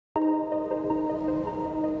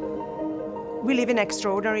We live in an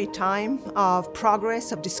extraordinary time of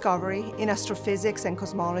progress, of discovery in astrophysics and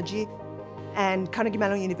cosmology. And Carnegie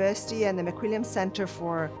Mellon University and the McWilliams Center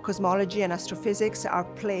for Cosmology and Astrophysics are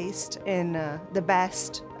placed in the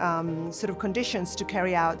best sort of conditions to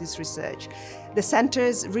carry out this research. The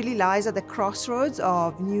centers really lies at the crossroads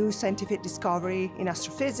of new scientific discovery in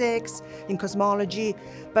astrophysics, in cosmology,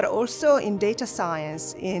 but also in data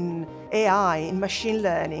science, in AI, in machine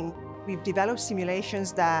learning. We've developed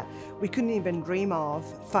simulations that we couldn't even dream of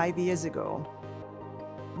 5 years ago.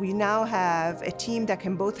 We now have a team that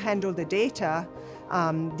can both handle the data,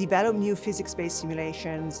 develop new physics-based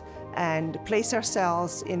simulations, and place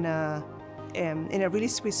ourselves in a really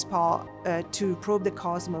sweet spot to probe the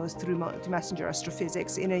cosmos through messenger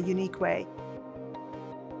astrophysics in a unique way.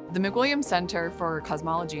 The McWilliams Center for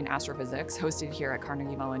Cosmology and Astrophysics, hosted here at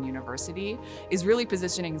Carnegie Mellon University, is really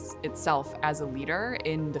positioning itself as a leader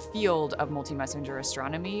in the field of multi-messenger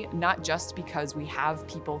astronomy, not just because we have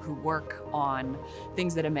people who work on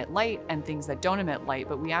things that emit light and things that don't emit light,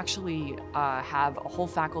 but we actually have a whole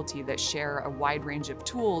faculty that share a wide range of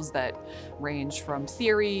tools that range from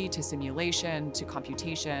theory to simulation to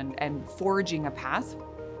computation, and forging a path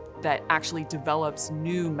that actually develops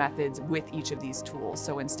new methods with each of these tools.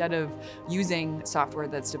 So instead of using software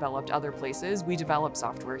that's developed other places, we develop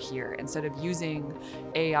software here. Instead of using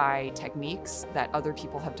AI techniques that other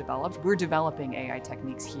people have developed, we're developing AI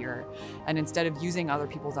techniques here. And instead of using other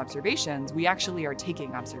people's observations, we actually are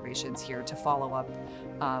taking observations here to follow up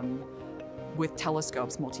with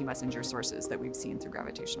telescopes, multi-messenger sources that we've seen through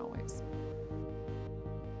gravitational waves.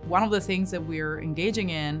 One of the things that we're engaging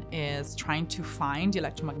in is trying to find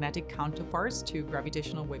electromagnetic counterparts to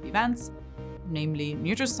gravitational wave events, namely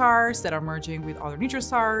neutron stars that are merging with other neutron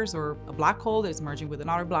stars, or a black hole that is merging with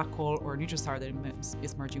another black hole, or a neutron star that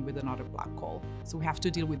is merging with another black hole. So we have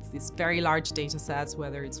to deal with these very large data sets,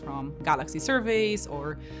 whether it's from galaxy surveys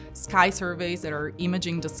or sky surveys that are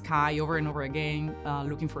imaging the sky over and over again,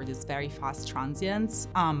 looking for these very fast transients.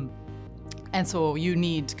 And so you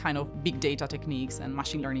need kind of big data techniques and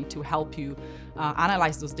machine learning to help you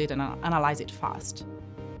analyze those data and analyze it fast.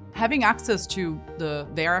 Having access to the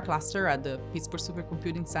Vera cluster at the Pittsburgh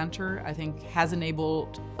Supercomputing Center, I think, has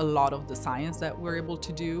enabled a lot of the science that we're able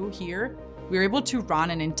to do here. We're able to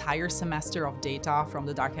run an entire semester of data from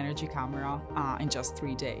the dark energy camera in just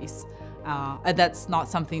 3 days. And that's not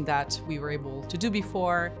something that we were able to do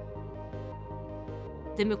before.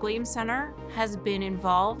 The McWilliams Center has been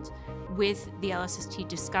involved with the LSST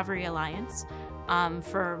Discovery Alliance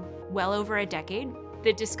for well over a decade.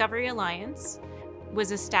 The Discovery Alliance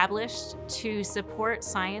was established to support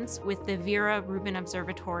science with the Vera Rubin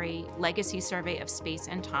Observatory Legacy Survey of Space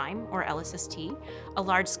and Time, or LSST, a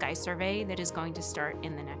large sky survey that is going to start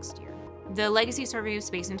in the next year. The Legacy Survey of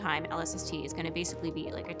Space and Time, LSST, is going to basically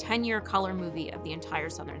be like a 10-year color movie of the entire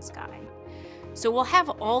southern sky. So we'll have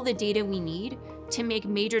all the data we need to make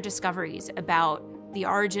major discoveries about the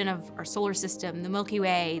origin of our solar system, the Milky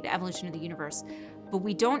Way, the evolution of the universe, but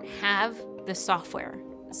we don't have the software.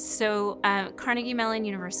 So Carnegie Mellon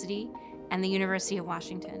University and the University of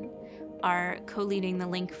Washington are co-leading the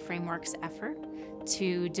LINK Frameworks effort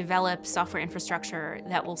to develop software infrastructure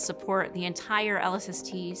that will support the entire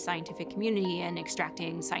LSST scientific community in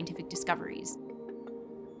extracting scientific discoveries.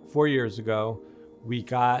 4 years ago, we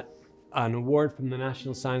got an award from the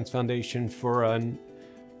National Science Foundation for a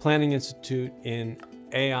planning institute in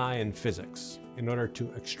AI and physics in order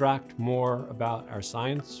to extract more about our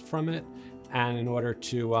science from it and in order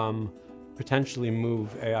to potentially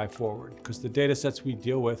move AI forward. Because the data sets we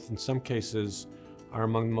deal with in some cases are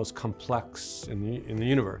among the most complex in the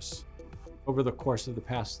universe. Over the course of the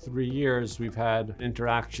past 3 years, we've had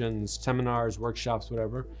interactions, seminars, workshops,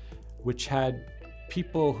 whatever, which had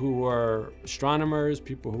people who were astronomers,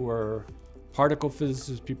 people who were particle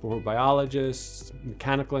physicists, people who are biologists,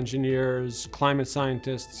 mechanical engineers, climate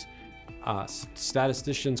scientists,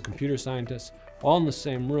 statisticians, computer scientists, all in the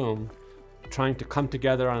same room, trying to come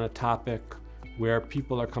together on a topic where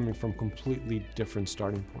people are coming from completely different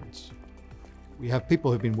starting points. We have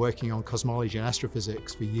people who've been working on cosmology and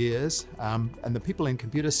astrophysics for years, and the people in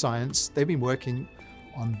computer science, they've been working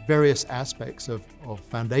on various aspects of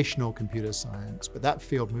foundational computer science, but that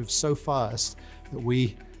field moves so fast that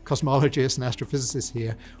we cosmologists and astrophysicists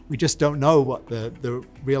here, we just don't know what the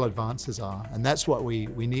real advances are. And that's what why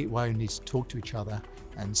we need to talk to each other.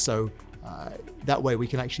 And so that way we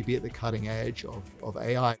can actually be at the cutting edge of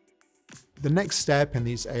AI. The next step in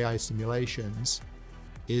these AI simulations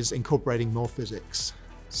is incorporating more physics.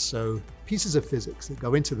 So pieces of physics that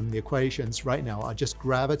go into them, the equations right now are just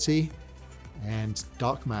gravity and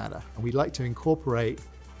dark matter. And we'd like to incorporate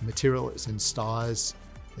material that's in stars,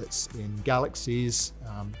 that's in galaxies,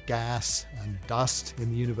 gas and dust in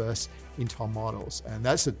the universe into our models. And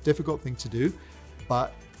that's a difficult thing to do,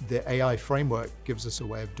 but the AI framework gives us a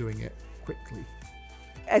way of doing it quickly.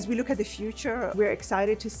 As we look at the future, we're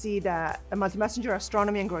excited to see that multi-messenger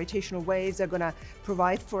astronomy and gravitational waves are going to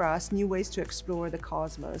provide for us new ways to explore the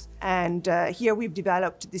cosmos. And here we've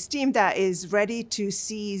developed this team that is ready to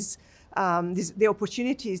seize the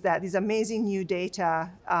opportunities that this amazing new data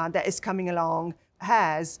that is coming along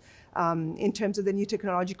has in terms of the new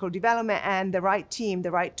technological development, and the right team,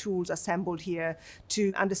 the right tools assembled here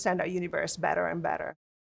to understand our universe better and better.